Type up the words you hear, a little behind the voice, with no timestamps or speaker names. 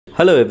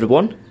Hello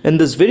everyone, in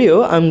this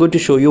video I'm going to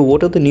show you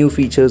what are the new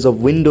features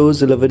of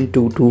Windows 11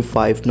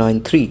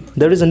 22593.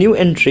 There is a new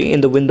entry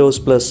in the Windows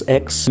plus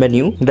X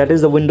menu, that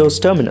is the Windows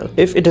Terminal.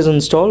 If it is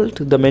installed,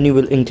 the menu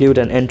will include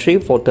an entry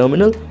for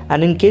Terminal,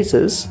 and in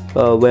cases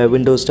where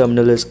Windows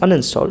Terminal is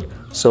uninstalled,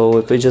 so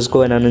if we just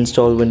go and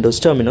uninstall Windows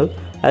Terminal,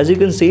 as you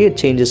can see it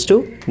changes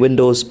to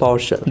Windows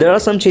PowerShell. There are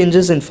some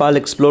changes in File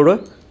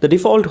Explorer. The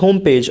default home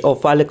page of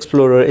File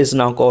Explorer is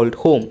now called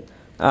Home.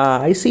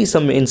 I see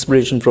some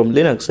inspiration from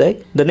Linux,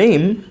 eh? The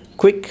name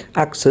Quick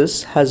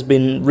Access has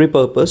been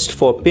repurposed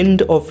for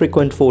pinned or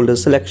frequent folder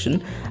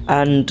selection,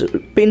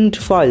 and pinned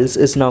files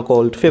is now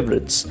called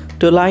Favorites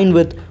to align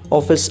with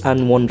Office and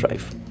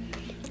OneDrive.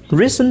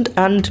 Recent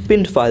and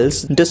pinned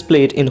files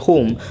displayed in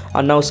Home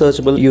are now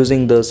searchable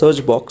using the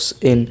search box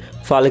in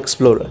File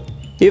Explorer,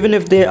 even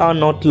if they are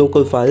not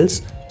local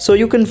files, so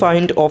you can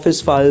find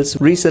Office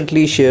files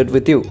recently shared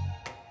with you.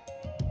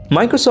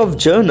 Microsoft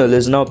Journal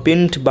is now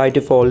pinned by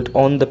default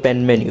on the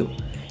pen menu.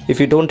 If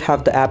you don't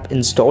have the app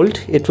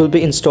installed, it will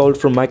be installed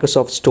from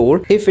Microsoft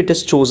Store if it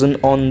is chosen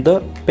on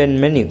the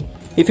pen menu.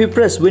 If you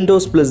press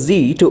Windows plus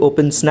Z to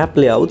open Snap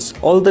Layouts,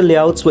 all the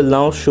layouts will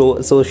now show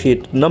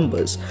associated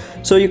numbers,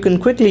 so you can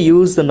quickly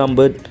use the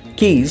numbered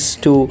keys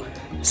to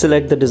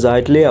select the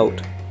desired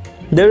layout.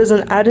 There is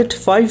an added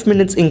 5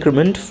 minutes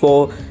increment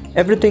for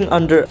everything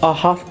under a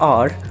half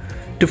hour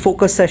to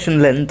focus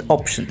session length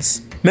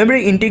options.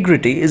 Memory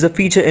integrity is a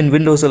feature in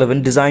Windows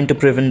 11 designed to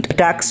prevent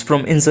attacks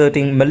from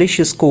inserting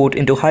malicious code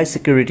into high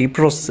security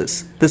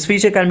processes. This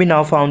feature can be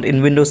now found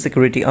in Windows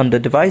Security under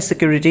Device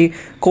Security,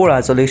 Core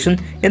Isolation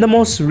in the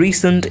most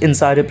recent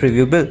Insider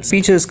Preview builds. The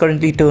feature is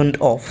currently turned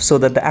off so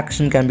that the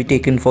action can be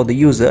taken for the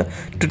user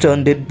to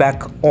turn it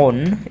back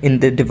on in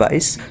the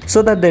device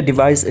so that their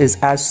device is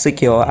as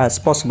secure as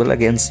possible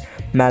against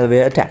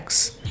malware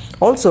attacks.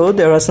 Also,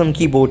 there are some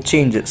keyboard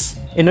changes.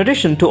 In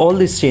addition to all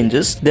these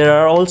changes, there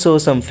are also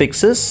some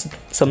fixes,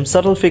 some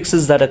subtle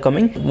fixes that are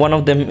coming. One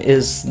of them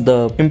is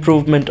the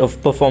improvement of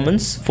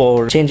performance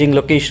for changing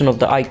location of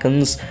the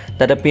icons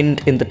that are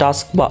pinned in the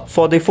taskbar.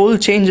 For the full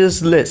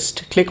changes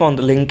list, click on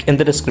the link in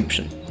the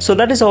description. So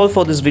that is all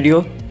for this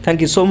video.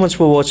 Thank you so much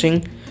for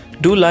watching.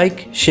 Do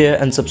like, share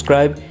and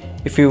subscribe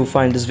if you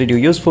find this video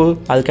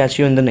useful. I'll catch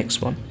you in the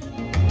next one.